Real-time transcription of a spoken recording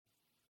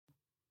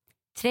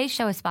Today's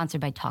show is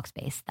sponsored by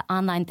Talkspace, the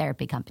online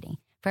therapy company.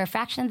 For a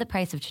fraction of the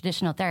price of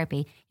traditional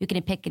therapy, you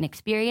can pick an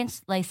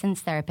experienced,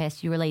 licensed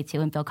therapist you relate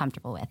to and feel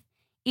comfortable with.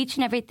 Each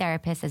and every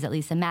therapist has at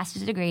least a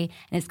master's degree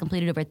and has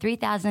completed over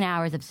 3,000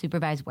 hours of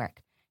supervised work.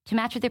 To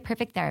match with your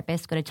perfect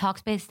therapist, go to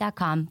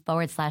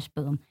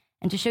Talkspace.com/boom.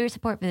 And to show your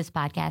support for this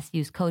podcast,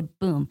 use code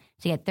BOOM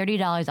to get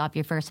 $30 off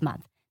your first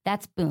month.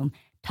 That's BOOM.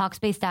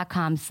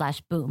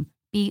 Talkspace.com/boom.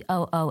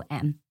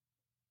 BOOM.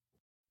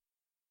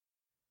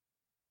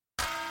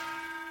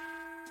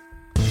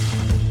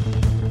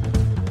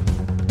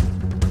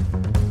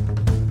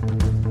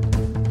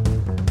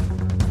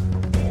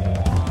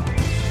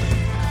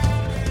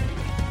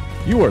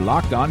 You are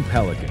Locked On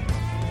Pelicans,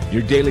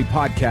 your daily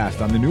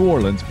podcast on the New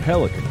Orleans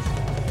Pelicans,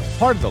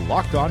 part of the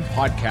Locked On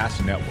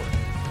Podcast Network,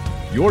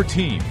 your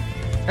team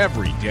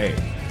every day.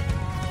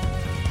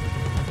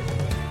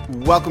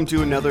 Welcome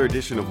to another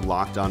edition of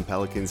Locked On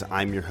Pelicans.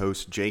 I'm your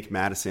host, Jake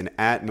Madison,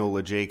 at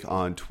NolaJake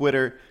on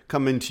Twitter.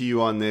 Coming to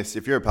you on this,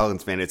 if you're a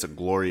Pelicans fan, it's a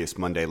glorious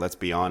Monday, let's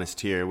be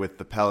honest here, with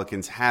the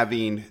Pelicans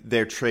having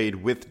their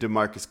trade with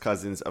DeMarcus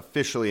Cousins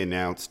officially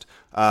announced.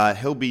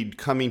 He'll be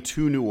coming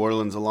to New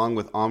Orleans along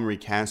with Omri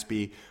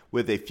Caspi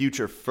with a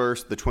future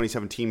first, the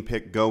 2017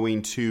 pick,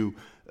 going to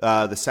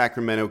the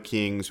Sacramento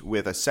Kings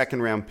with a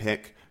second-round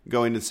pick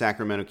going to the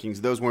Sacramento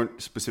Kings. Those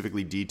weren't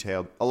specifically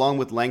detailed, along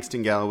with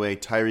Langston Galloway,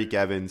 Tyreke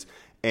Evans,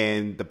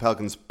 and the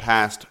Pelicans'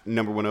 past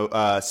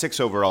number 6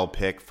 overall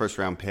pick,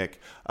 first-round pick,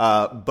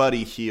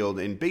 Buddy Hield,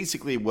 and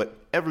basically what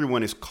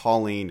everyone is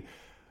calling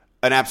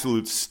an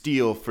absolute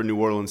steal for New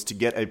Orleans to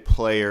get a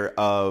player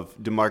of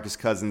DeMarcus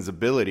Cousins'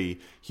 ability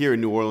here in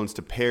New Orleans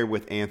to pair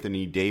with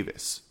Anthony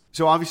Davis.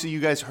 So obviously you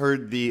guys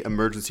heard the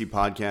emergency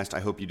podcast, I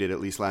hope you did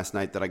at least last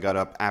night, that I got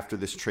up after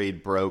this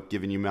trade broke,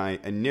 giving you my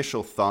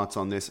initial thoughts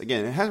on this.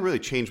 Again, it hasn't really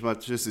changed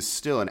much. This is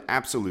still an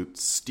absolute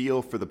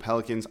steal for the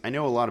Pelicans. I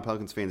know a lot of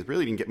Pelicans fans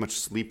really didn't get much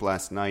sleep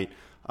last night.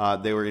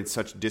 They were in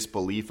such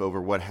disbelief over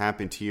what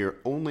happened here.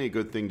 Only a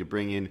good thing to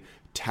bring in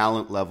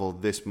talent level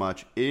this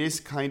much. It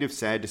is kind of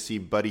sad to see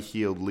Buddy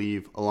Hield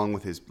leave, along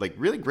with his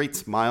really great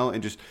smile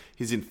and just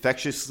his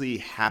infectiously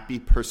happy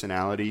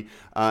personality.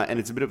 And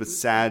it's a bit of a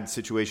sad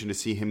situation to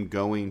see him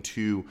going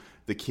to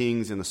the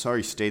Kings in the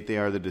sorry state they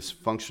are, the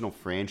dysfunctional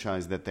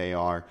franchise that they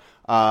are.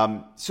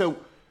 So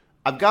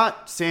I've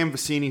got Sam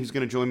Vecenie, who's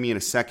going to join me in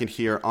a second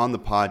here on the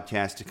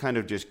podcast to kind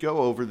of just go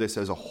over this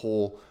as a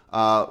whole. We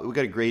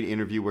got a great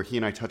interview where he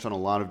and I touch on a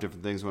lot of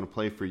different things I want to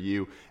play for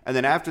you. And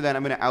then after that,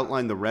 I'm going to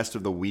outline the rest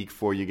of the week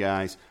for you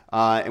guys.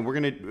 And I'm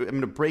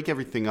going to break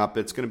everything up.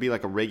 It's going to be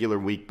like a regular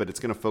week, but it's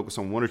going to focus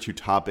on one or two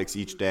topics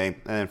each day. And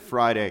then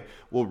Friday,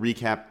 we'll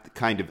recap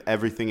kind of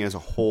everything as a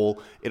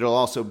whole. It'll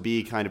also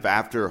be kind of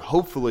after,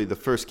 hopefully, the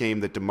first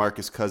game that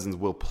DeMarcus Cousins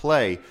will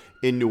play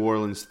in New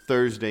Orleans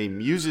Thursday.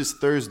 Muses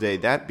Thursday,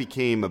 that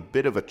became a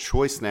bit of a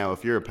choice now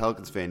if you're a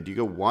Pelicans fan. Do you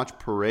go watch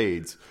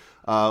parades?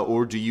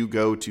 Or do you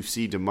go to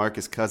see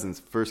DeMarcus Cousins'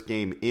 first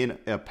game in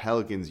a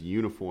Pelicans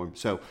uniform?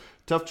 So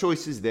tough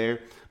choices there.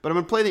 But I'm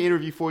going to play the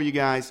interview for you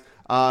guys.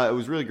 It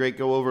was really great.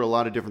 Go over a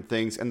lot of different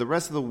things. And the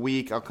rest of the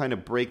week, I'll kind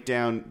of break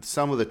down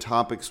some of the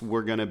topics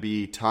we're going to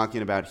be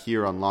talking about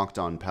here on Locked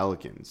On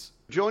Pelicans.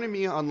 Joining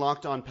me on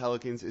Locked On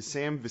Pelicans is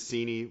Sam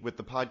Vecenie with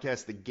the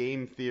podcast The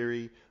Game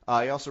Theory.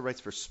 He also writes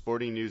for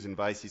Sporting News and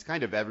Vice. He's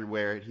kind of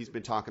everywhere. He's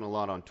been talking a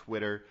lot on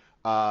Twitter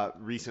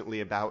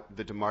recently about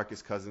the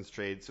DeMarcus Cousins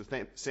trade. So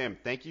Sam,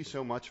 thank you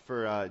so much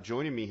for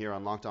joining me here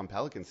on Locked On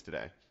Pelicans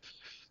today.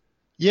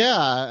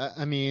 Yeah,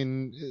 I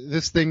mean,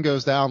 this thing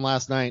goes down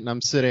last night and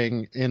I'm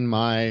sitting in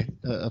my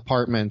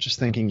apartment just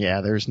thinking,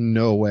 yeah, there's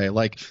no way.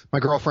 Like, my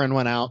girlfriend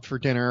went out for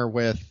dinner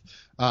with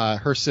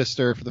her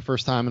sister for the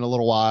first time in a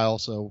little while.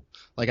 So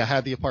I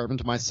had the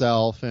apartment to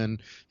myself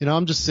and,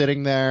 I'm just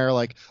sitting there.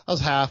 I was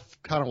half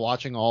kind of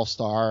watching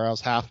All-Star. I was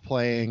half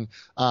playing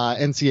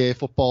NCAA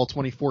football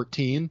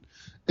 2014.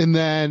 And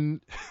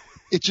then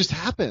it just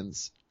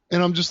happens.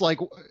 And I'm just like,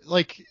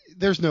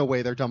 there's no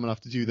way they're dumb enough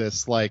to do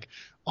this,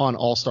 on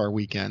All-Star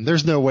weekend.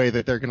 There's no way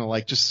that they're going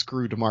to, just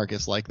screw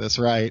DeMarcus like this,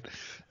 right?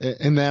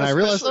 And then I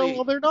realized,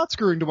 they're not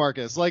screwing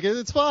DeMarcus.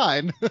 It's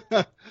fine.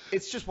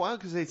 It's just wild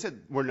because they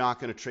said, we're not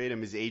going to trade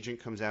him. His agent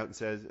comes out and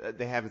says,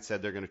 they haven't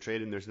said they're going to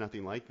trade him. There's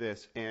nothing like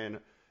this. And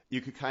you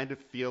could kind of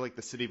feel like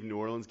the city of New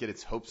Orleans get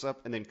its hopes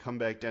up and then come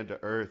back down to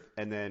earth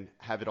and then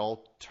have it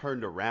all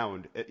turned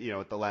around, at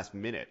the last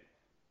minute.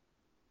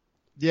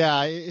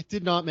 Yeah, it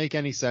did not make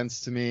any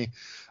sense to me.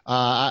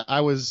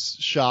 I was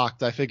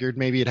shocked. I figured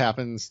maybe it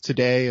happens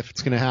today if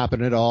it's going to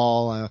happen at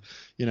all.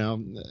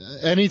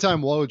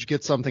 Anytime Woj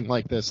gets something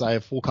like this, I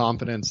have full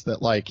confidence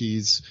that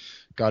he's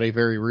got a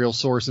very real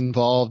source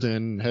involved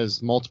and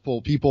has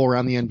multiple people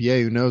around the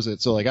NBA who knows it.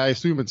 So I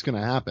assume it's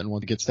going to happen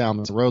when it gets down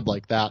this road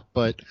like that.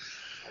 But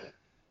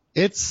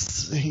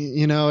it's,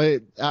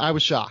 I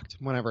was shocked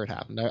whenever it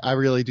happened. I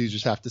really do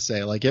just have to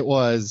say,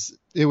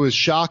 it was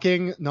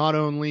shocking, not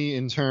only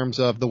in terms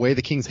of the way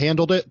the Kings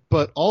handled it,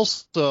 but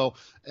also,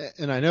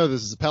 and I know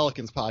this is a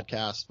Pelicans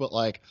podcast, but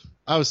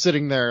I was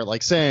sitting there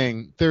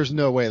saying, there's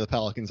no way the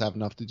Pelicans have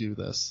enough to do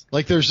this.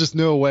 There's just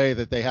no way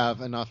that they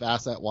have enough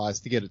asset wise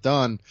to get it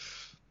done.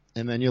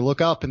 And then you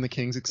look up and the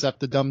Kings accept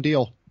the dumb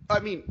deal. I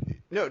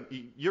mean, no,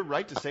 you're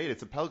right to say it.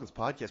 It's a Pelicans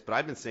podcast, but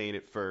I've been saying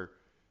it for,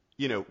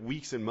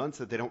 weeks and months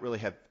that they don't really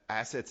have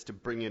assets to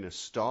bring in a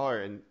star.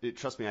 And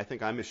trust me, I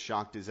think I'm as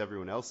shocked as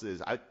everyone else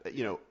is. I,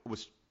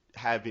 was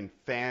having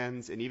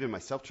fans and even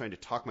myself trying to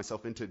talk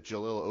myself into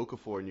Jahlil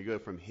Okafor, and you go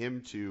from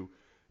him to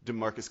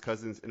DeMarcus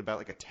Cousins in about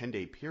like a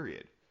 10-day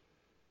period.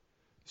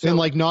 So, and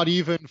like not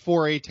even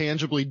for a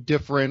tangibly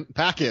different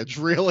package,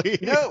 really.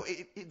 No,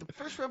 the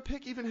first round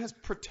pick even has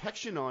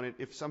protection on it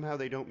if somehow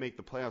they don't make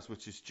the playoffs,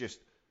 which is just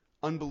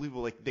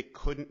unbelievable. Like they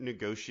couldn't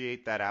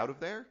negotiate that out of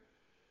there.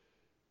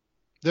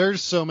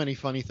 There's so many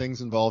funny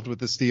things involved with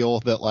this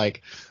deal that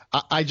like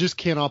I just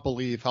cannot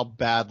believe how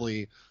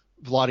badly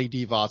Vlade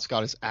Divac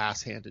got his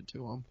ass handed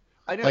to him.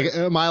 I know. Like,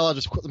 am I allowed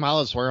to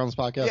swear on this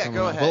podcast? Yeah,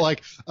 go ahead.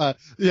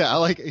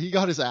 But like, he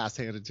got his ass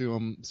handed to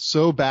him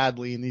so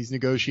badly in these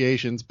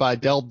negotiations by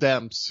Dell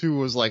Demps, who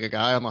was like a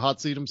guy on the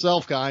hot seat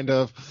himself, kind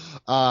of,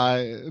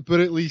 but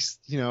at least,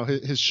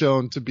 has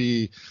shown to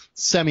be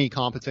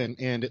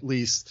semi-competent and at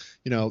least,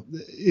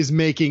 is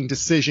making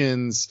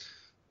decisions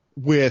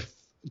with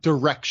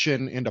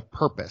direction and a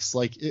purpose.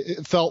 Like,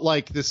 it felt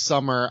like this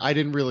summer, I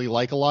didn't really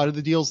like a lot of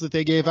the deals that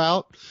they gave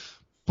out,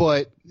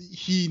 but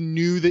he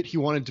knew that he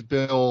wanted to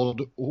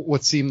build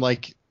what seemed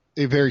like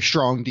a very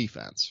strong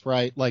defense,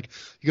 right? Like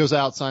he goes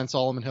out, signs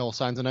Solomon Hill,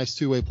 signs a nice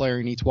two-way player,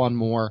 he needs one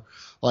more.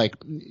 Like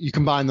you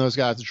combine those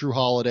guys with Drew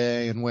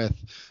Holiday and with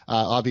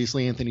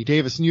obviously Anthony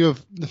Davis, and you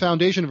have the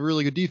foundation of a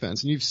really good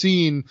defense. And you've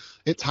seen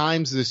at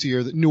times this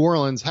year that New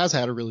Orleans has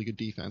had a really good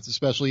defense,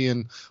 especially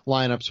in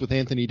lineups with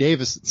Anthony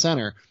Davis at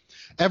center.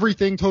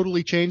 Everything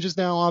totally changes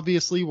now,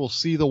 obviously. We'll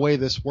see the way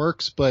this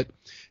works, but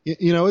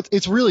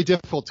it's really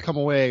difficult to come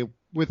away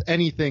with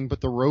anything but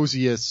the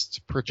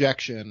rosiest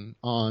projection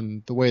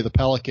on the way the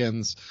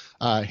Pelicans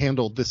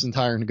handled this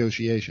entire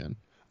negotiation.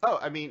 Oh,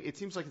 I mean, it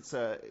seems like it's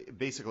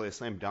basically a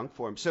slam dunk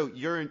for him. So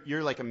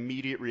your like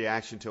immediate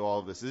reaction to all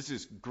of this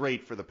is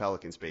great for the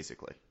Pelicans,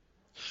 basically.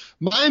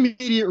 My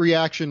immediate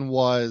reaction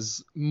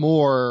was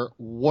more,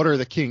 what are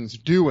the Kings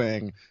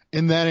doing?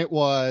 And then it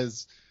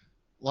was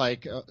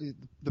like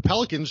the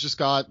Pelicans just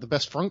got the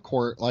best front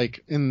court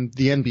like in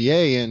the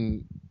NBA,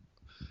 and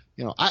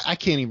I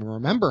can't even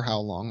remember how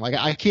long. Like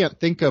I can't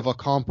think of a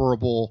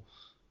comparable,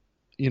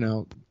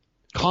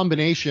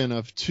 combination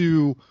of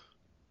two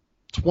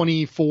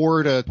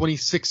 24 to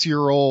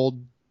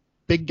 26-year-old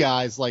big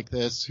guys like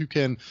this who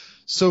can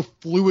so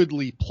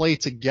fluidly play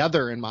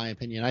together, in my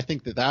opinion. I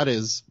think that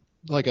is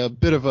like a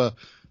bit of a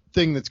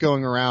thing that's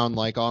going around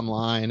like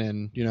online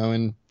and,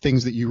 and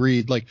things that you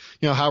read, like,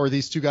 how are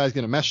these two guys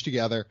going to mesh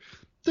together?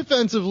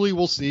 Defensively,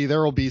 we'll see.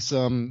 There will be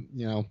some,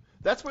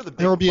 that's where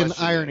there will be an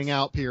ironing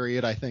out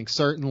period, I think,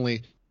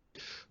 certainly.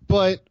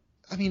 But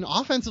I mean,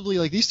 offensively,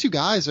 like these two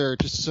guys are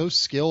just so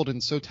skilled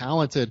and so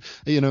talented.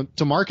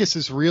 DeMarcus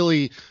is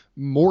really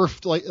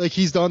morphed, like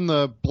he's done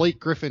the Blake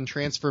Griffin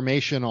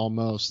transformation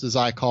almost, as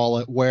I call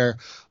it, where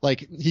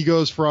like he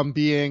goes from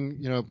being,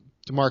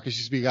 DeMarcus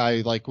used to be a guy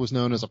who like was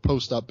known as a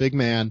post-up big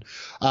man,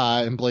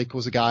 and Blake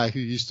was a guy who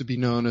used to be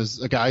known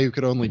as a guy who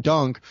could only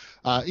dunk,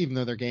 even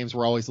though their games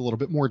were always a little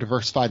bit more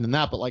diversified than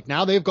that. But like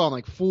now they've gone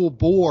like full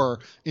bore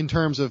in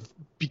terms of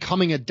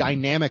becoming a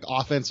dynamic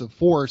offensive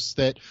force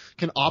that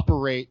can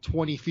operate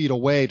 20 feet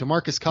away.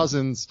 DeMarcus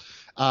Cousins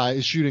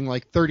is shooting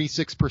like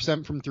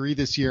 36% from three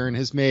this year and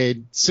has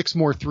made 6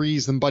 more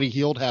threes than Buddy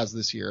Hield has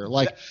this year.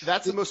 Like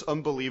that's the most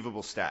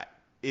unbelievable stat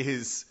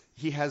is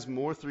he has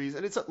more threes,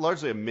 and it's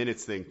largely a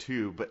minutes thing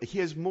too, but he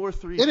has more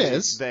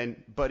threes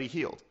than Buddy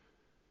Hield.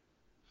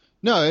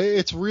 No,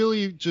 it's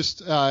really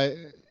just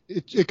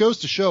it goes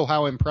to show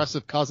how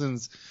impressive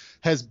Cousins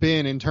has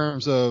been in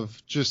terms of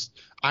just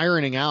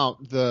ironing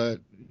out the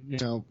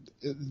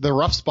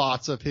rough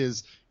spots of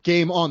his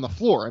game on the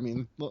floor. I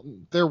mean,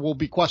 there will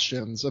be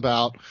questions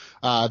about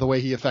the way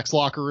he affects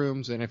locker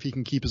rooms and if he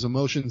can keep his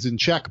emotions in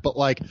check. But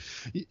like,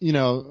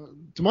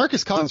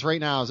 DeMarcus Cousins right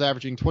now is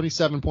averaging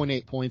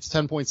 27.8 points,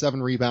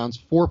 10.7 rebounds,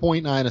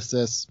 4.9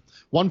 assists,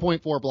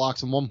 1.4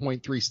 blocks, and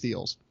 1.3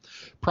 steals.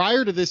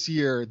 Prior to this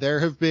year,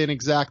 there have been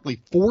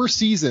exactly 4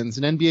 seasons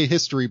in NBA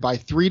history by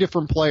 3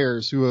 different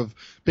players who have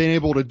been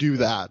able to do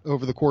that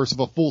over the course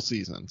of a full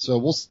season. So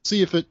we'll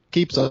see if it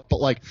keeps up. But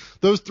like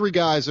those 3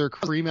 guys are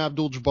Kareem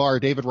Abdul-Jabbar,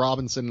 David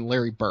Robinson, and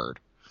Larry Bird.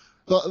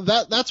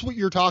 That's what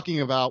you're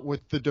talking about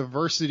with the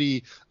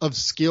diversity of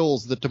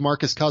skills that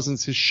DeMarcus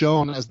Cousins has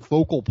shown as the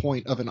focal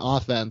point of an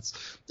offense.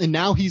 And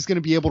now he's going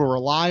to be able to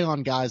rely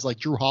on guys like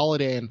Drew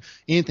Holiday and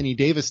Anthony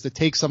Davis to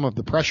take some of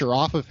the pressure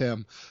off of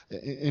him.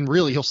 And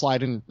really, he'll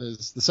slide in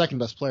as the second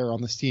best player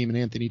on this team in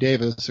Anthony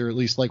Davis, or at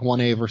least like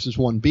 1A versus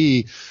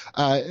 1B.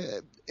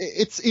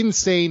 It's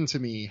insane to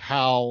me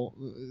how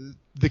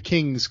the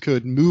Kings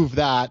could move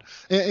that.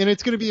 And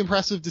it's going to be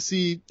impressive to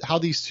see how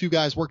these two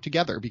guys work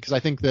together, because I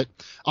think that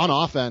on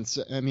offense,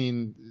 I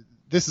mean,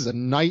 this is a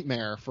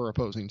nightmare for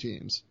opposing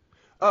teams.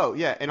 Oh,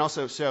 yeah. And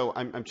also, so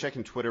I'm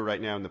checking Twitter right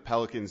now, and the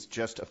Pelicans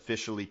just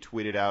officially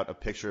tweeted out a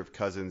picture of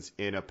Cousins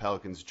in a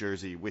Pelicans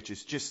jersey, which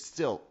is just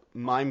still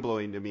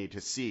mind-blowing to me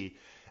to see.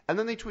 And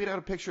then they tweet out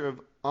a picture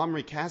of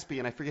Omri Caspi,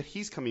 and I forget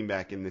he's coming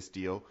back in this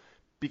deal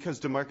because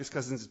DeMarcus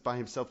Cousins is by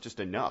himself just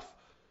enough.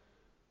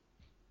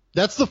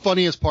 That's the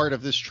funniest part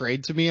of this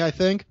trade to me, I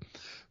think,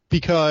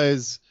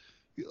 because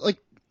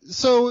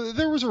so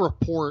there was a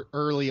report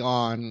early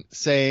on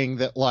saying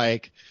that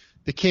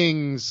the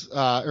Kings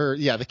were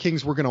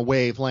going to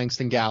waive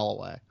Langston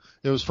Galloway.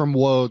 It was from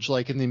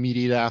Woj, in the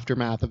immediate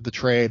aftermath of the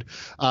trade.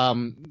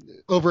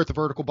 Over at The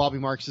Vertical, Bobby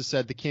Marks has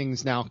said the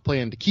Kings now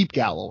plan to keep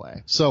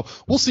Galloway. So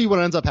we'll see what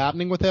ends up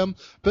happening with him.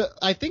 But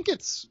I think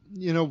it's,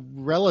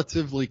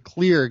 relatively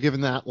clear,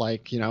 given that,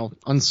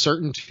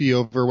 uncertainty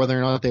over whether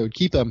or not they would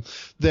keep him,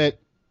 that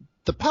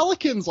the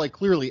Pelicans,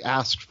 clearly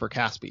asked for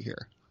Caspi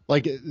here.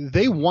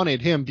 They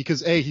wanted him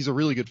because he's a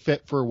really good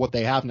fit for what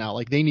they have now.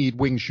 They need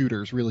wing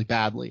shooters really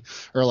badly,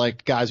 or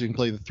guys who can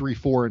play the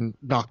 3-4 and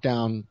knock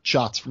down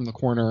shots from the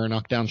corner or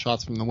knock down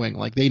shots from the wing.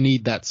 They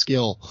need that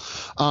skill.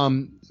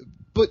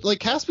 But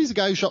Caspi's a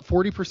guy who shot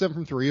 40%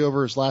 from three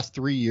over his last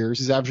 3 years.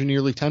 He's averaging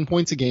nearly 10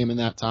 points a game in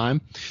that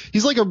time.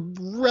 He's a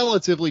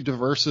relatively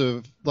diverse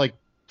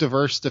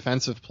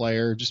defensive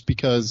player just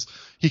because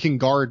he can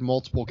guard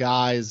multiple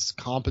guys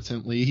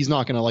competently. He's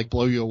not going to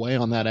blow you away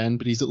on that end,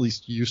 but he's at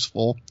least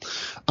useful.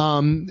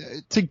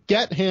 To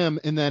get him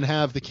and then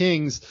have the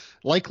Kings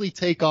likely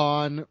take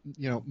on,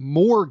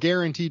 more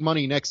guaranteed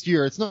money next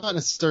year. It's not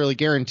necessarily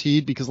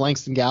guaranteed because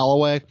Langston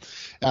Galloway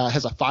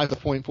has a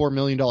 $5.4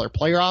 million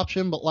player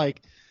option, but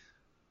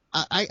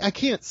I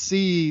can't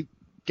see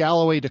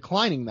Galloway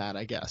declining that,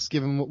 I guess,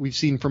 given what we've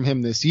seen from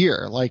him this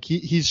year.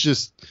 He's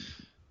just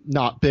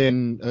not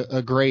been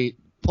a great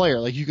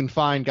player. You can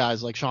find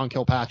guys like Sean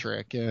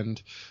Kilpatrick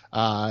and,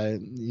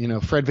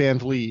 Fred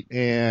VanVleet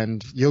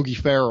and Yogi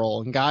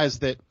Ferrell and guys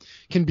that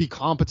can be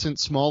competent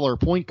smaller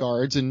point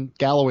guards. And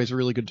Galloway's a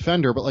really good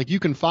defender, but you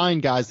can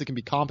find guys that can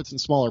be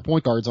competent smaller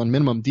point guards on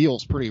minimum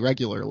deals pretty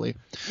regularly.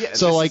 Yeah.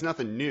 So this is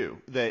nothing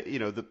new that,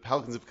 the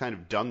Pelicans have kind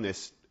of done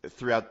this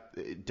throughout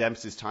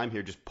Demps' time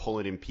here, just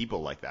pulling in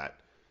people like that.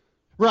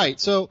 Right.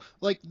 So,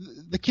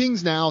 the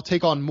Kings now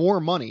take on more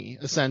money,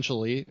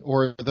 essentially,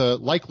 or the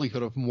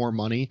likelihood of more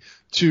money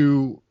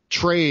to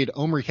trade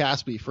Omri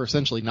Caspi for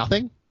essentially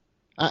nothing.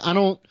 I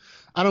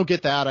don't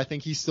get that. I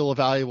think he's still a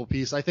valuable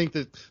piece. I think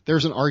that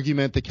there's an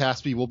argument that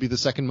Caspi will be the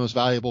second most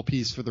valuable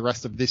piece for the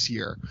rest of this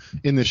year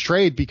in this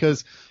trade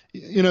because,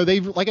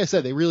 like I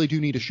said, they really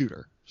do need a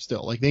shooter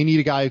still. They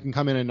need a guy who can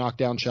come in and knock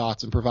down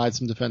shots and provide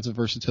some defensive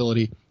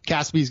versatility.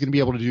 Caspi is going to be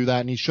able to do that,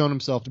 and he's shown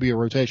himself to be a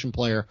rotation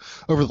player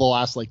over the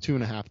last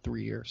 2.5,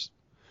 3 years.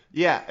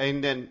 Yeah,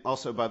 and then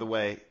also, by the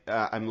way,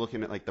 I'm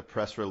looking at the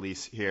press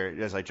release here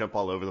as I jump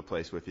all over the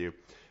place with you,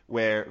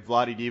 where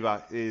Vlade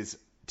Divac is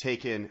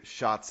taking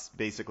shots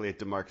basically at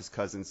DeMarcus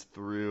Cousins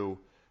through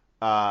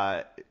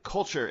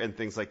culture and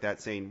things like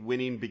that, saying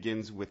winning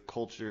begins with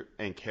culture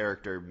and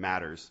character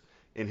matters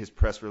in his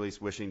press release,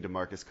 wishing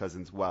DeMarcus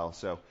Cousins well.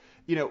 So,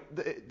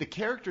 the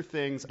character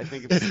things, I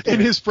think it's in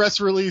his press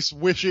release,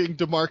 wishing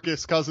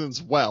DeMarcus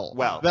Cousins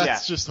well.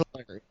 That's just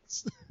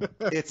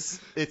hilarious.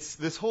 it's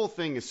this whole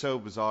thing is so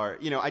bizarre.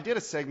 I did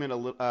a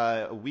segment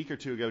a week or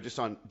two ago just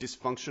on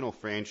dysfunctional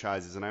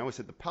franchises, and I always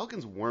said the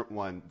Pelicans weren't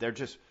one. They're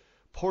just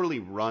poorly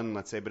run,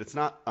 let's say, but it's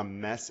not a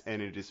mess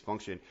and a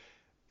dysfunction.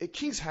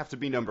 Kings have to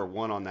be number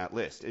one on that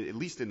list, at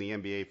least in the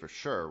NBA for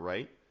sure,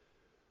 right?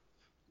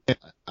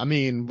 I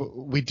mean,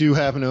 we do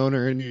have an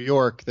owner in New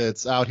York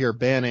that's out here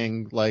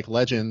banning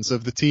legends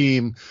of the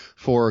team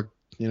for,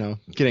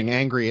 getting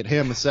angry at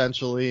him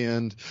essentially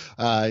and,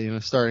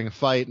 starting a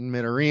fight in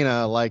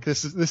mid-arena.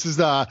 This is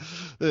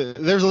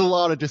there's a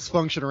lot of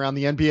dysfunction around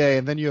the NBA.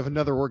 And then you have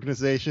another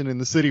organization in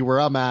the city where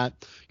I'm at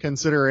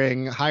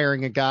considering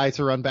hiring a guy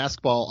to run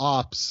basketball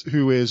ops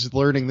who is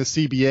learning the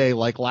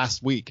CBA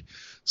last week.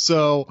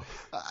 So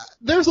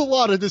there's a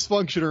lot of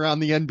dysfunction around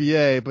the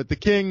NBA, but the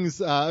Kings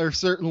are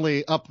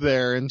certainly up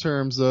there in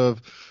terms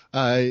of,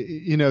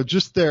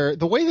 just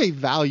the way they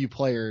value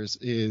players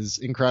is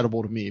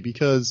incredible to me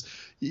because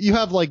you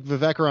have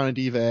Vivek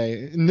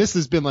Ranadive, and this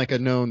has been a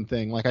known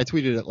thing. I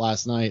tweeted it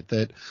last night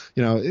that,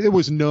 it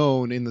was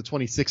known in the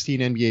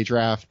 2016 NBA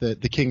draft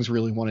that the Kings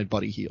really wanted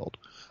Buddy Hield.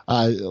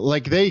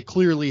 They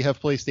clearly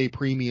have placed a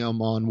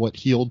premium on what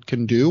Hield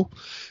can do.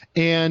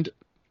 And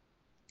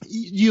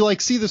you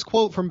see this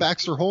quote from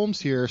Baxter Holmes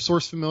here,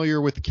 source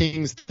familiar with the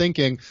Kings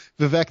thinking,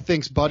 Vivek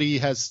thinks Buddy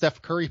has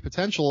Steph Curry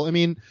potential. I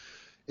mean,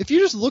 if you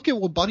just look at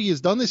what Buddy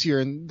has done this year,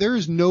 and there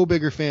is no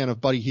bigger fan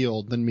of Buddy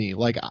Hield than me.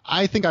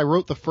 I think I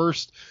wrote the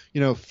first,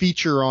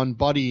 feature on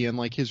Buddy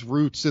and his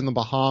roots in the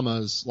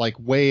Bahamas,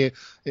 way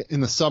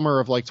in the summer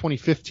of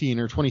 2015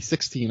 or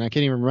 2016. I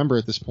can't even remember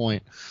at this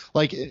point.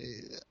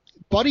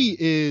 Buddy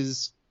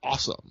is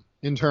awesome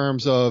in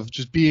terms of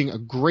just being a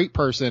great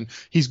person.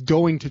 He's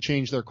going to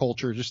change their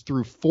culture just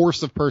through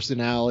force of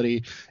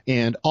personality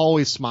and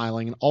always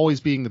smiling and always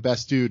being the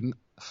best dude. And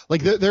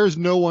there's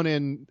no one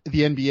in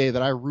the NBA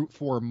that I root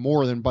for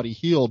more than Buddy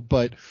Hield,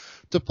 but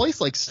to place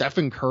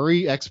Stephen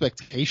Curry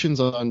expectations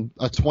on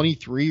a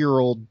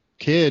 23-year-old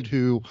kid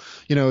who,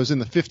 is in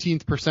the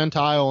 15th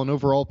percentile in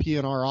overall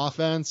PNR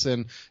offense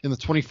and in the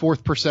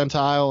 24th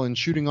percentile in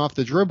shooting off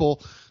the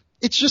dribble,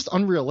 it's just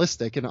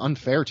unrealistic and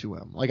unfair to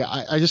him. Like,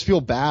 I just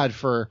feel bad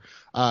for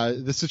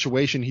the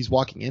situation he's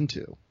walking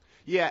into.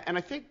 Yeah, and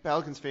I think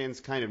Pelicans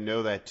fans kind of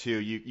know that too.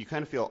 You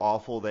kind of feel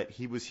awful that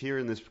he was here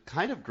in this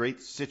kind of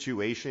great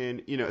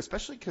situation,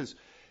 especially because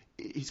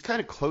he's kind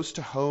of close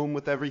to home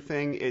with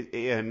everything,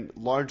 and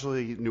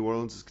largely New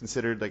Orleans is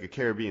considered like a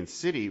Caribbean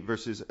city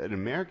versus an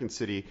American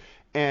city,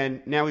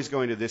 and now he's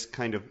going to this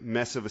kind of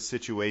mess of a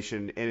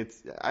situation, and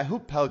I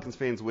hope Pelicans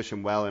fans wish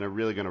him well and are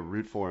really going to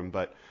root for him,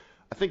 but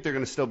I think they're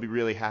going to still be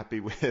really happy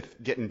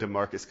with getting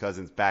DeMarcus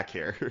Cousins back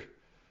here.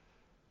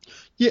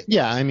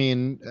 Yeah, I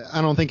mean,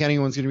 I don't think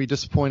anyone's going to be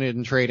disappointed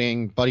in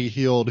trading Buddy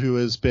Hield,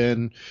 he's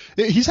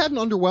had an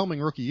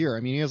underwhelming rookie year. I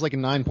mean, he has like a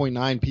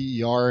 9.9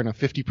 PER and a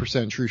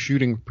 50% true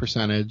shooting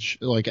percentage,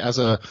 like as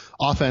a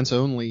offense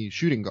only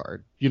shooting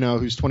guard,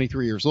 who's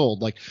 23 years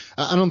old. Like,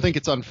 I don't think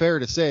it's unfair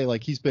to say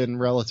like he's been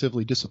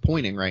relatively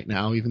disappointing right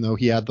now, even though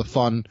he had the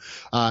fun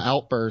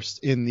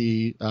outburst in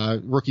the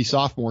rookie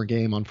sophomore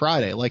game on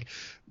Friday. Like,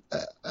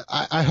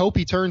 I hope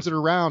he turns it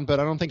around, but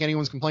I don't think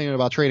anyone's complaining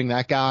about trading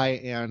that guy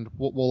and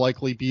what will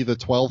likely be the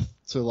 12th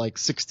to like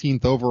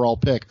 16th overall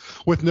pick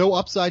with no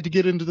upside to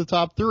get into the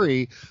top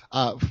 3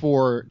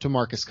 for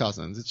DeMarcus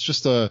Cousins.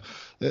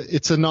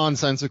 It's a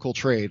nonsensical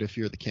trade if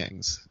you're the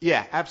Kings.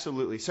 Yeah,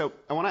 absolutely. So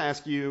I want to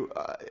ask you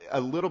a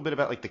little bit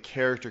about like the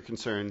character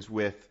concerns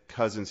with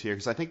Cousins here,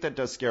 because I think that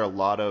does scare a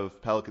lot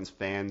of Pelicans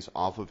fans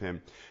off of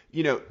him.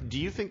 Do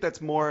you think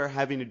that's more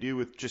having to do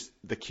with just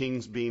the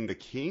Kings being the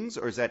Kings,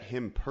 or is that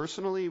him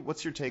personally?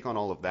 What's your take on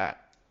all of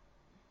that?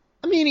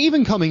 I mean,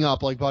 even coming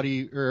up, like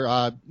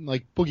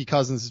Boogie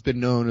Cousins has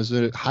been known as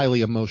a highly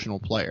emotional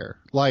player.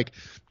 Like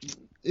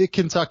at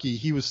Kentucky,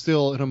 he was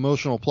still an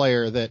emotional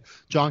player that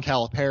John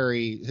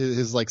Calipari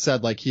has like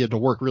said like he had to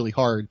work really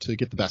hard to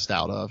get the best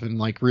out of and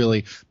like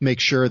really make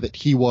sure that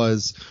he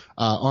was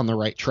on the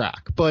right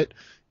track. But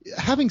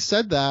having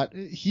said that,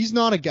 he's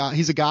not a guy.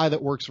 He's a guy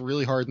that works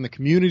really hard in the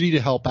community to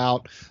help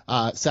out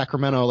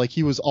Sacramento. Like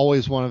he was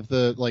always one of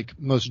the like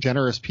most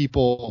generous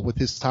people with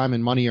his time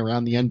and money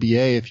around the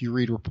NBA. If you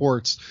read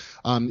reports,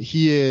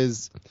 he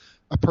is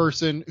a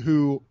person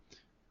who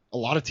a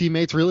lot of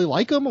teammates really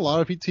like him. A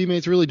lot of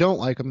teammates really don't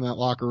like him in that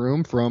locker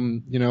room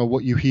from,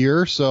 what you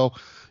hear. So,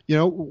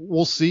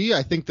 we'll see.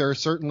 I think there are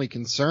certainly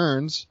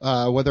concerns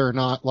whether or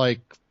not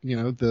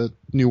the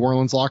New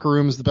Orleans locker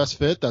room is the best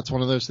fit. That's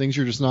one of those things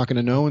you're just not going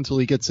to know until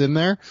he gets in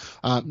there.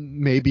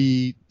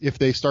 Maybe if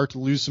they start to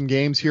lose some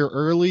games here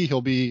early,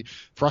 he'll be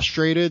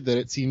frustrated that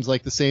it seems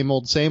like the same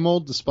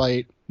old,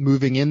 despite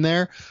moving in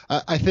there.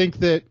 I think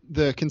that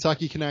the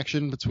Kentucky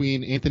connection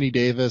between Anthony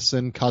Davis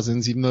and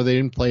Cousins, even though they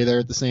didn't play there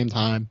at the same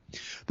time,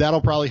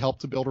 that'll probably help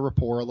to build a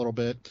rapport a little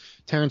bit.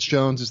 Terrence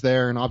Jones is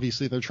there, and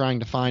obviously they're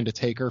trying to find a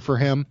taker for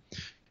him.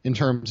 In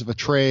terms of a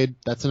trade,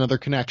 that's another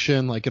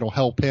connection. Like it'll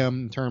help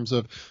him in terms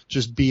of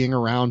just being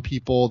around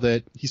people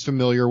that he's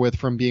familiar with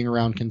from being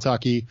around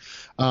Kentucky.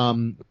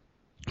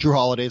 Drew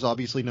Holiday is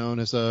obviously known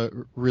as a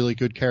really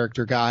good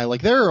character guy.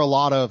 Like there are a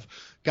lot of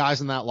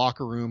guys in that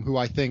locker room who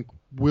I think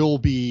will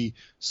be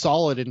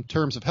solid in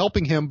terms of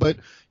helping him. But,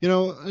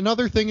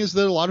 another thing is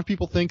that a lot of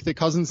people think that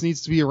Cousins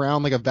needs to be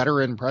around like a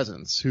veteran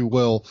presence who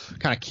will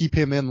kind of keep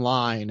him in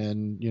line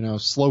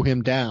and, slow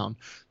him down.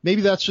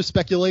 Maybe that's just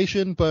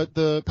speculation, but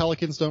the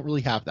Pelicans don't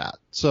really have that.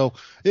 So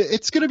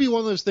it's going to be one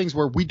of those things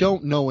where we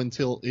don't know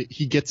until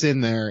he gets in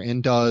there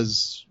and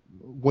does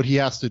what he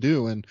has to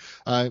do. And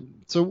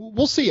so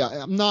we'll see.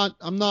 I'm not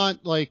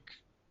like,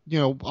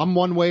 I'm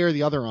one way or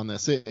the other on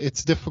this.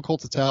 It's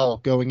difficult to tell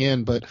going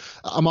in, but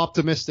I'm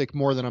optimistic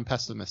more than I'm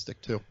pessimistic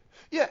too.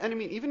 Yeah, and I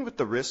mean, even with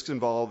the risks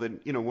involved,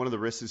 and one of the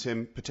risks is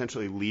him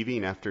potentially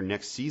leaving after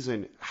next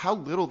season. How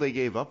little they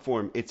gave up for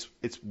him, it's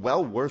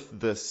well worth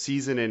the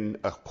season and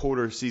a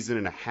quarter, season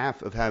and a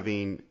half of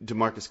having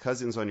DeMarcus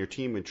Cousins on your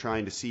team and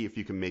trying to see if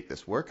you can make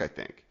this work, I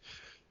think.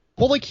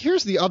 Well, like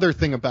here's the other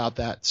thing about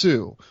that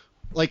too.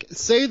 Like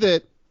say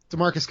that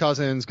DeMarcus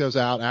Cousins goes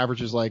out,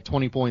 averages like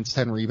 20 points,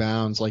 10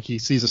 rebounds, like he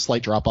sees a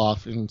slight drop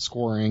off in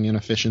scoring and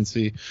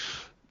efficiency.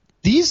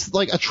 These,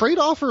 like a trade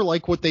offer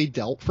like what they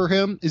dealt for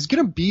him is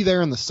going to be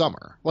there in the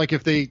summer. Like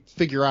if they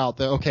figure out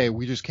that, okay,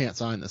 we just can't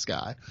sign this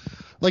guy,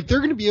 like they're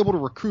going to be able to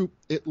recoup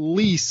at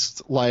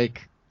least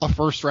like a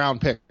first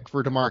round pick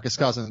for DeMarcus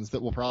Cousins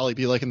that will probably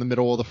be like in the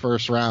middle of the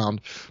first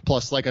round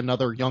plus like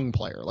another young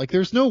player. Like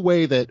there's no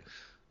way that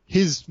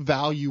his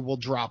value will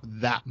drop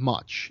that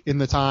much in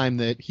the time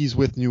that he's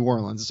with New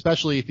Orleans,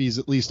 especially if he's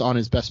at least on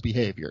his best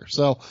behavior.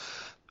 So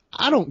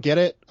I don't get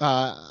it.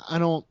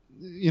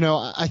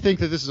 I think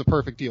that this is a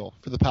perfect deal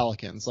for the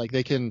Pelicans. Like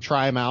they can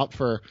try him out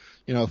for,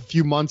 a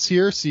few months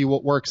here, see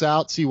what works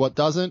out, see what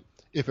doesn't.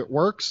 If it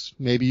works,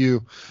 maybe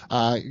you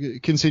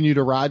continue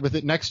to ride with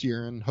it next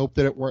year and hope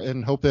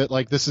that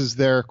like this is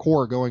their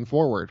core going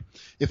forward.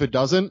 If it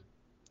doesn't,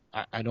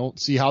 I don't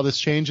see how this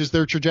changes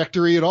their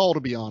trajectory at all, to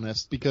be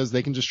honest, because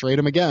they can just trade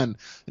him again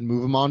and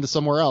move him on to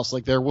somewhere else.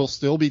 Like, there will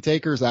still be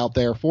takers out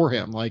there for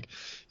him. Like,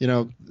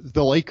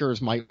 the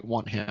Lakers might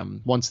want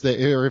him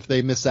or if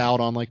they miss out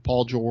on like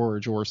Paul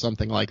George or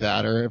something like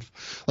that, or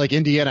if like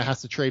Indiana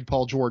has to trade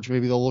Paul George,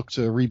 maybe they'll look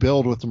to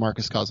rebuild with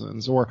DeMarcus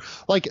Cousins, or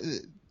like,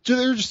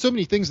 there are just so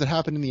many things that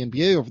happen in the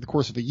NBA over the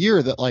course of a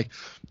year that, like,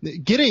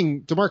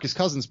 getting DeMarcus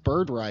Cousins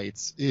bird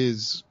rights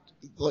is,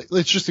 like,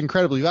 it's just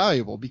incredibly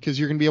valuable, because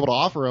you're going to be able to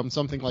offer him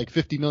something like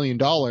 $50 million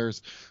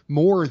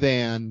more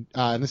than,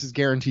 and this is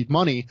guaranteed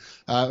money,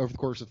 over the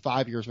course of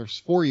 5 years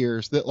versus 4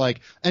 years, that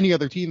like any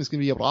other team is going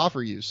to be able to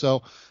offer you.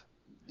 So,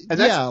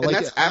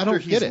 that's after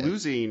he's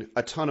losing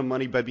a ton of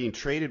money by being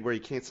traded, where he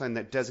can't sign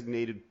that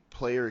designated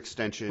player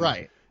extension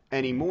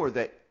anymore.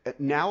 That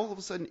now all of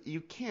a sudden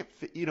you can't,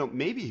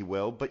 maybe he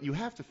will, but you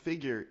have to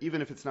figure,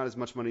 even if it's not as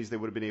much money as they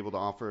would have been able to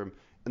offer him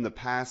in the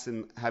past,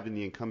 and having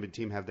the incumbent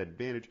team have that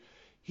advantage,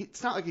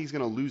 it's not like he's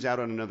going to lose out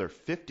on another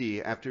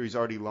 50 after he's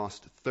already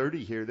lost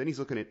 30 here. Then he's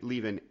looking at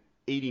leaving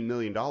 $80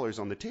 million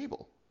on the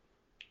table.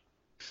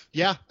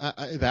 Yeah,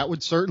 that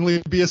would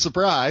certainly be a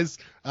surprise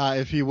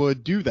if he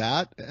would do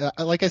that.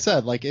 Like I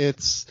said, like,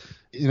 it's,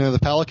 the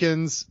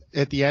Pelicans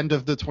at the end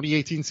of the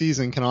 2018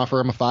 season can offer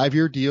him a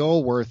 5-year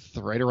deal worth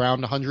right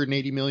around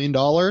 $180 million.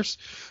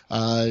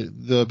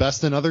 The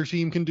best another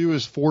team can do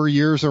is 4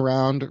 years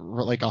around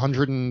like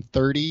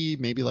 130,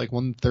 maybe like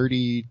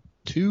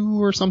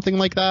 132 or something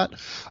like that.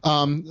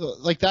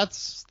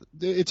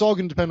 It's all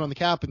going to depend on the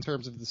cap in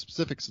terms of the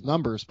specifics of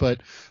numbers,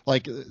 but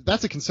like,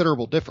 that's a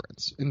considerable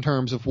difference in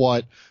terms of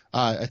what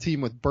a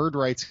team with bird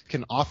rights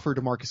can offer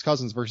DeMarcus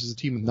Cousins versus a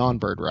team with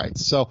non-bird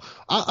rights. So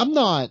I'm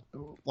not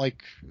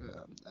like,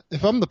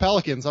 if I'm the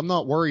Pelicans, I'm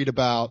not worried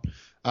about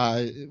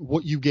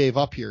what you gave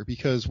up here,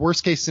 because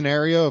worst case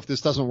scenario, if this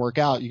doesn't work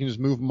out, you can just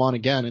move them on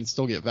again and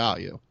still get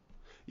value.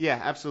 Yeah,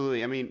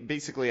 absolutely. I mean,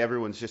 basically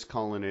everyone's just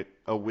calling it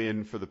a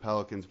win for the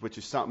Pelicans, which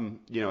is something,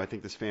 I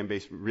think this fan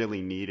base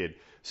really needed.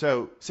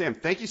 So, Sam,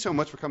 thank you so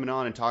much for coming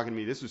on and talking to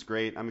me. This was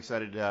great. I'm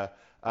excited to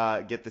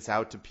get this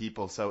out to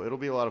people. So it'll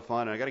be a lot of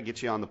fun. I got to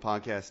get you on the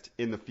podcast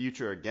in the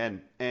future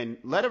again. And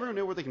let everyone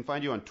know where they can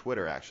find you on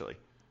Twitter, actually.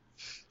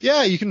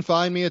 Yeah, you can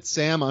find me at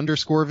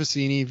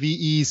Sam_Vecenie,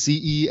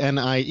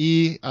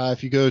 Vecenie.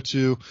 If you go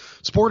to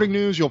Sporting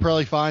News, you'll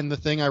probably find the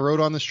thing I wrote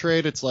on this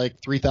trade. It's like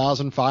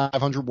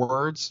 3,500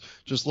 words,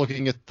 just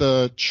looking at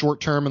the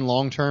short-term and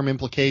long-term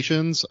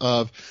implications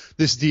of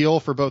this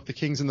deal for both the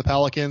Kings and the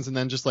Pelicans, and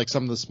then just like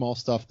some of the small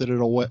stuff that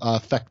it'll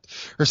affect,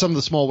 or some of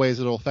the small ways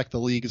it'll affect the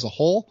league as a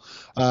whole.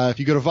 If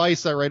you go to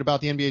Vice, I write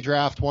about the NBA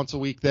draft once a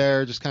week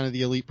there, just kind of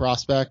the elite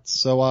prospects.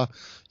 So,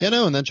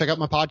 and then check out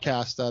my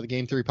podcast, the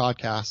Game 3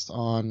 podcast,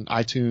 on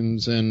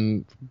iTunes,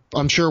 and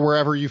I'm sure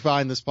wherever you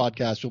find this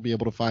podcast, you'll be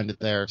able to find it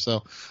there.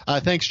 So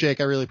thanks, Jake.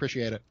 I really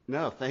appreciate it.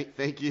 No,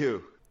 thank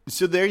you.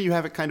 So there you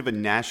have it, kind of a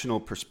national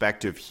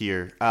perspective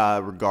here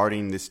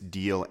regarding this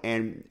deal.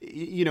 And,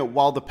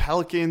 while the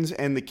Pelicans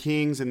and the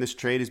Kings and this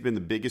trade has been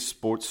the biggest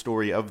sports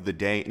story of the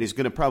day and is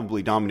going to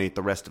probably dominate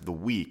the rest of the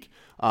week,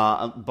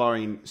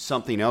 barring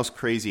something else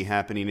crazy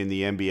happening in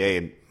the NBA.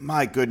 And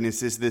my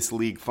goodness, is this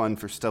league fun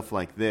for stuff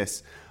like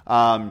this?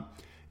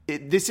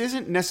 This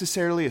isn't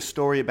necessarily a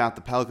story about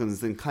the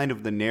Pelicans, and kind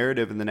of the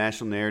narrative and the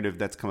national narrative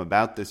that's come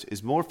about this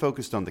is more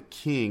focused on the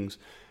Kings,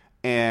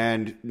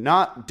 and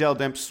not Dell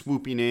Demps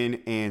swooping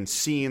in and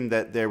seeing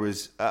that there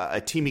was a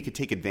team he could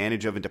take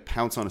advantage of and to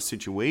pounce on a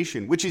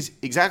situation, which is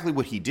exactly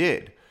what he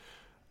did.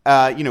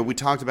 We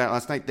talked about it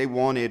last night. They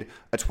wanted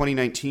a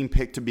 2019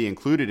 pick to be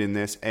included in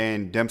this,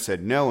 and Demps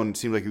said no, and it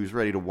seemed like he was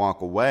ready to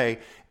walk away,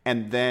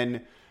 and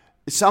then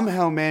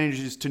somehow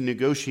manages to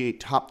negotiate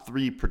top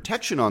 3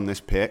 protection on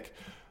this pick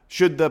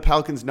should the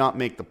Pelicans not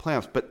make the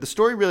playoffs. But the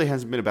story really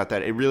hasn't been about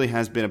that. It really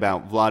has been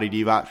about Vlade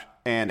Divac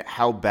and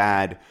how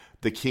bad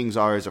the Kings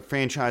are as a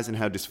franchise, and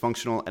how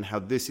dysfunctional, and how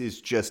this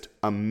is just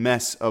a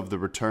mess of the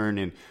return.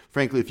 And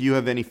frankly, if you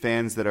have any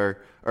friends that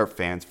are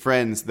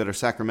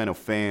Sacramento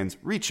fans,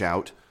 reach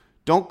out.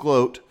 Don't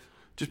gloat.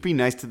 Just be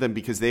nice to them,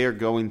 because they are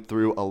going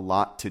through a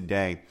lot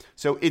today.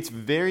 So it's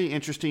very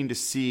interesting to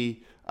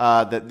see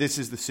that this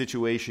is the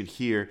situation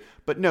here.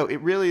 But no,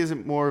 it really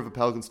isn't more of a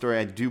Pelican story.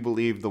 I do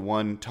believe the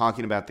one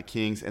talking about the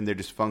Kings and their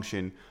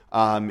dysfunction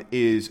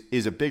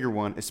is a bigger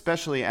one,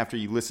 especially after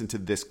you listen to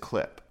this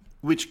clip.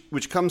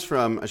 Which comes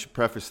from, I should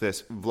preface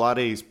this,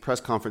 Vlade's press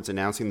conference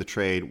announcing the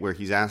trade, where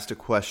he's asked a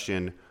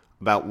question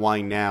about why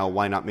now,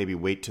 why not maybe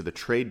wait to the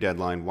trade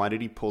deadline? Why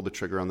did he pull the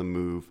trigger on the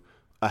move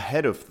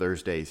ahead of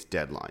Thursday's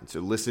deadline? So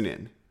listen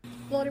in.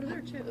 Vlade,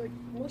 there too, like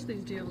most of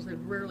these deals, they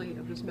rarely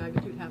of this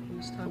magnitude happen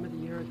this time of the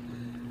year.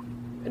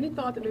 Any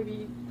thought that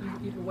maybe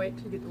you can wait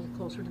to get a little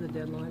closer to the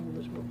deadline when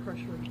there's more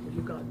pressure? Would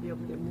you be able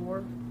to get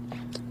more?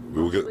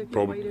 We will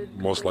get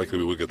most likely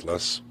we will get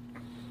less,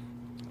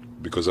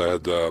 because I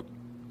had a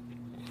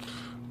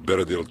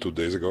better deal 2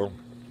 days ago.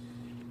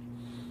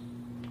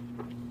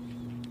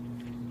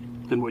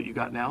 Than what you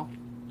got now?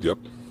 Yep.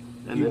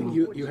 And then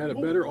you had a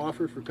better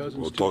offer for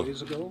Cousins 2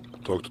 days ago?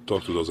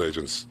 Talk to those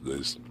agents.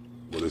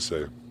 What they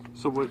say.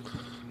 So what?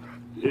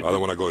 I don't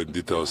want to go in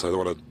details. I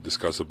don't want to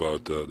discuss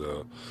about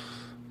the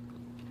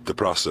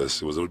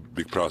process. It was a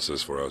big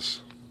process for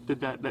us.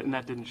 That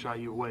didn't shy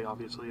you away,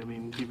 obviously. I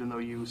mean, even though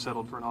you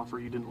settled for an offer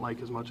you didn't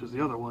like as much as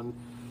the other one,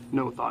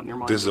 no thought in your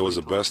mind. This was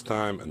the best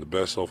time and the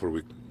best offer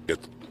we get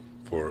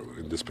for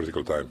in this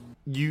particular time.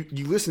 You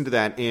listen to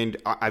that, and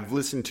I've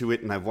listened to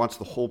it, and I've watched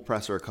the whole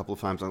presser a couple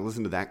of times. I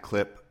listened to that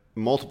clip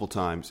multiple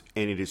times,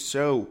 and it is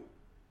so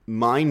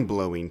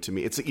mind-blowing to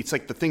me. It's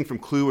like the thing from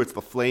Clue where it's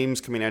the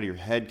flames coming out of your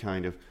head,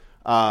 kind of,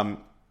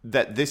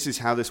 that this is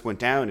how this went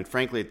down. And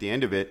frankly, at the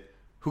end of it,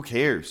 who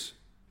cares?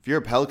 If you're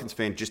a Pelicans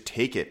fan, just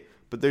take it.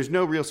 But there's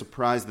no real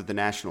surprise that the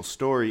national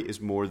story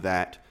is more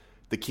that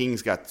the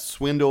Kings got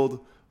swindled.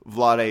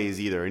 Vlade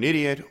is either an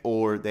idiot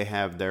or they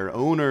have their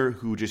owner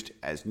who just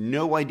has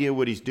no idea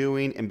what he's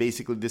doing. And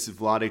basically this is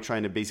Vlade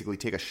trying to basically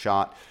take a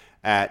shot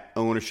at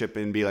ownership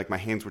and be like, my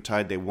hands were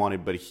tied, they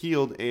wanted Buddy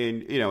Hield.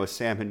 And, as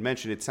Sam had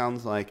mentioned, it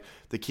sounds like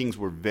the Kings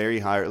were very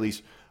high, or at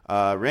least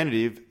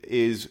Ranadiv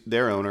is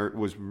their owner,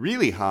 was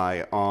really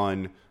high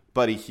on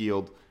Buddy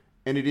Hield.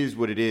 And it is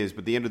what it is.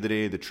 But at the end of the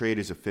day, the trade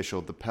is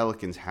official. The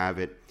Pelicans have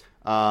it.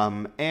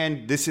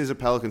 And this is a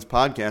Pelicans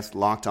podcast,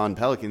 Locked On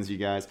Pelicans, you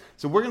guys.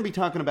 So we're going to be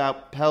talking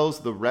about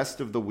Pels the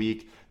rest of the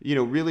week.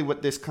 Really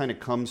what this kind of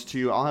comes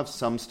to. I'll have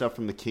some stuff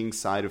from the Kings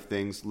side of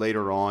things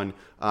later on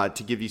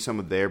to give you some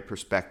of their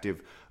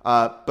perspective.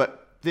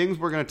 But things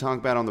we're going to talk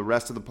about on the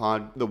rest of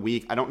the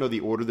week. I don't know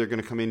the order they're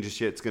going to come in just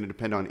yet. It's going to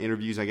depend on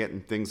interviews I get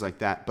and things like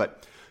that.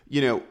 But,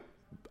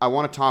 I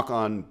want to talk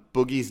on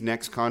Boogie's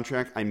next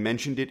contract. I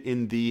mentioned it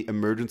in the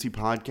emergency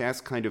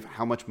podcast, kind of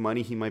how much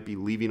money he might be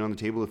leaving on the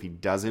table if he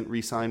doesn't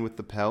re-sign with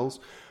the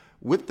Pels.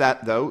 With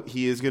that, though,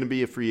 he is going to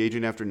be a free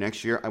agent after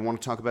next year. I want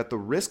to talk about the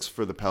risks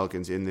for the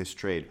Pelicans in this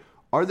trade.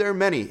 Are there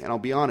many? And I'll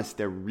be honest,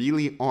 there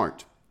really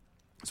aren't.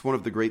 It's one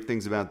of the great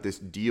things about this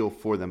deal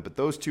for them. But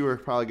those two are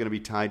probably going to be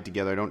tied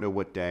together. I don't know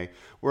what day.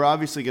 We're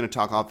obviously going to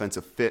talk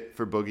offensive fit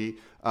for Boogie,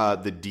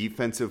 the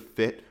defensive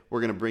fit. We're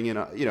going to bring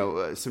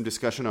in, some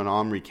discussion on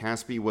Omri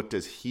Caspi. What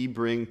does he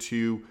bring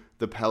to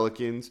the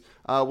Pelicans?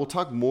 We'll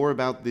talk more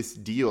about this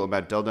deal,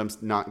 about Dell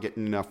Demps not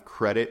getting enough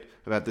credit,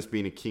 about this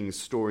being a Kings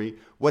story.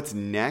 What's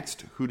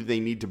next? Who do they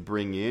need to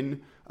bring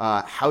in?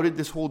 How did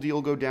this whole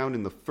deal go down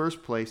in the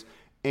first place?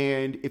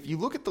 And if you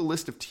look at the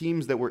list of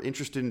teams that were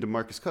interested in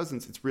DeMarcus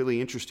Cousins, it's really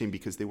interesting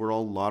because they were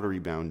all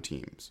lottery-bound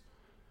teams.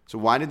 So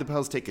why did the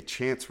Pels take a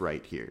chance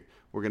right here?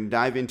 We're going to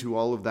dive into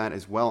all of that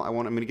as well. I'm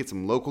going to get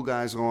some local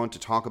guys on to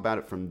talk about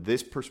it from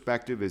this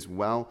perspective as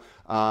well.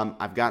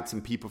 I've got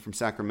some people from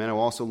Sacramento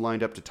also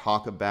lined up to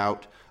talk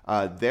about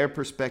their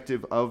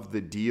perspective of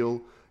the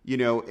deal.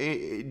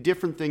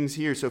 Different things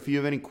here. So if you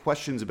have any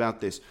questions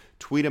about this,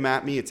 tweet them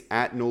at me. It's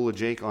at Nola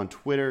Jake on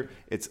Twitter.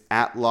 It's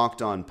at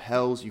Locked On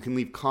Pels. You can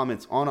leave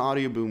comments on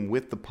Audio Boom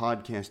with the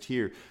podcast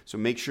here. So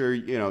make sure,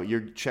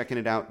 you're checking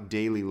it out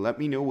daily. Let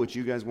me know what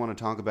you guys want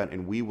to talk about,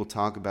 and we will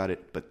talk about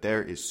it. But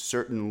there is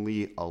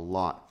certainly a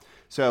lot.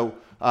 So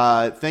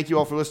thank you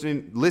all for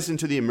listening. Listen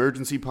to the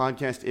emergency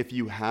podcast if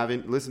you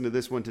haven't. Listen to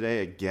this one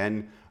today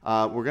again.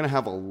 We're going to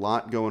have a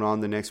lot going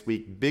on the next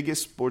week.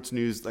 Biggest sports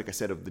news, like I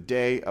said, of the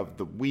day, of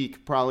the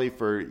week, probably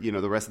for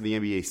the rest of the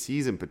NBA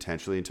season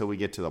potentially until we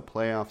get to the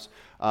playoffs.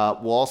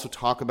 We'll also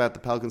talk about the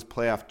Pelicans'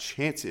 playoff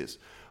chances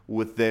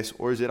with this.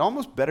 Or is it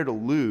almost better to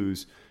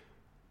lose,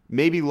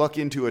 maybe luck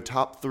into a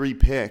top 3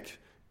 pick,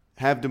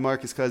 have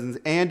DeMarcus Cousins,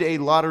 and a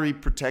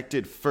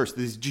lottery-protected first?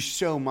 This is just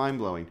so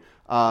mind-blowing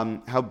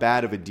how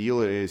bad of a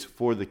deal it is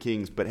for the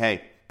Kings. But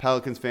hey,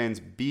 Pelicans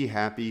fans, be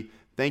happy.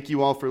 Thank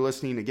you all for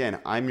listening. Again,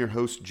 I'm your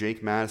host,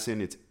 Jake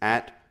Madison. It's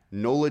at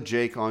Nola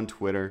Jake on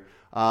Twitter.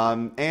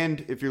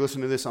 And if you're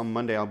listening to this on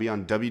Monday, I'll be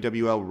on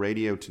WWL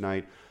Radio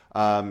tonight,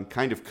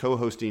 kind of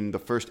co-hosting the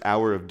first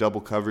hour of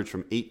double coverage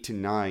from 8 to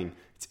 9.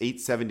 It's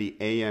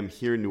 8:70 a.m.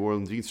 here in New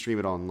Orleans. You can stream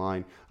it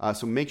online.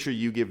 So make sure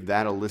you give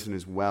that a listen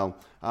as well.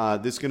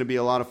 This is going to be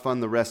a lot of fun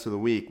the rest of the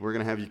week. We're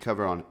going to have you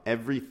cover on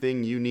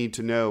everything you need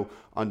to know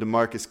on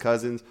DeMarcus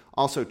Cousins.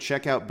 Also,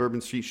 check out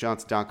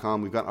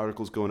bourbonstreetshots.com. We've got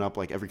articles going up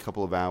like every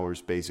couple of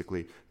hours,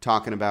 basically,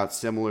 talking about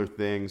similar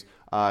things,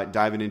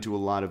 diving into a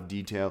lot of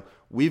detail.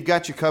 We've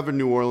got you covered,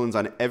 New Orleans,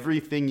 on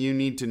everything you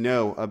need to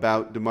know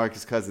about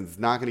DeMarcus Cousins. It's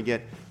not going to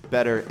get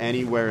better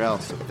anywhere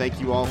else. So thank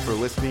you all for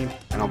listening,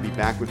 and I'll be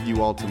back with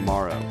you all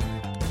tomorrow.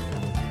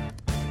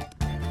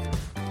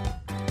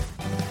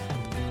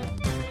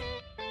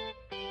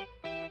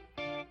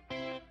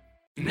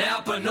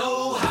 Napa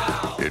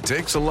know-how. It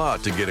takes a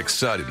lot to get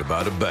excited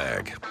about a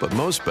bag, but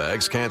most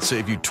bags can't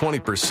save you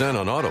 20%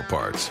 on auto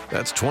parts.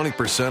 That's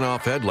 20%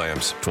 off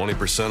headlamps,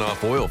 20%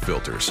 off oil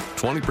filters,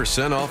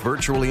 20% off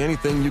virtually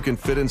anything you can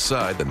fit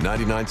inside the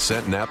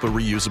 99-cent Napa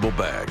reusable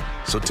bag.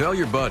 So tell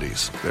your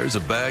buddies, there's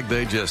a bag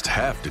they just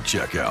have to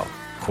check out.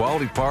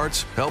 Quality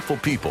parts, helpful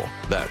people.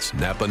 That's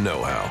Napa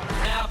know-how.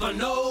 Napa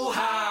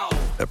know-how.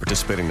 At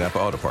participating Napa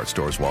Auto Parts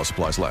stores while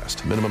supplies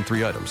last. Minimum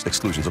 3 items.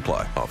 Exclusions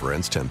apply. Offer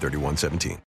ends 10/31/17.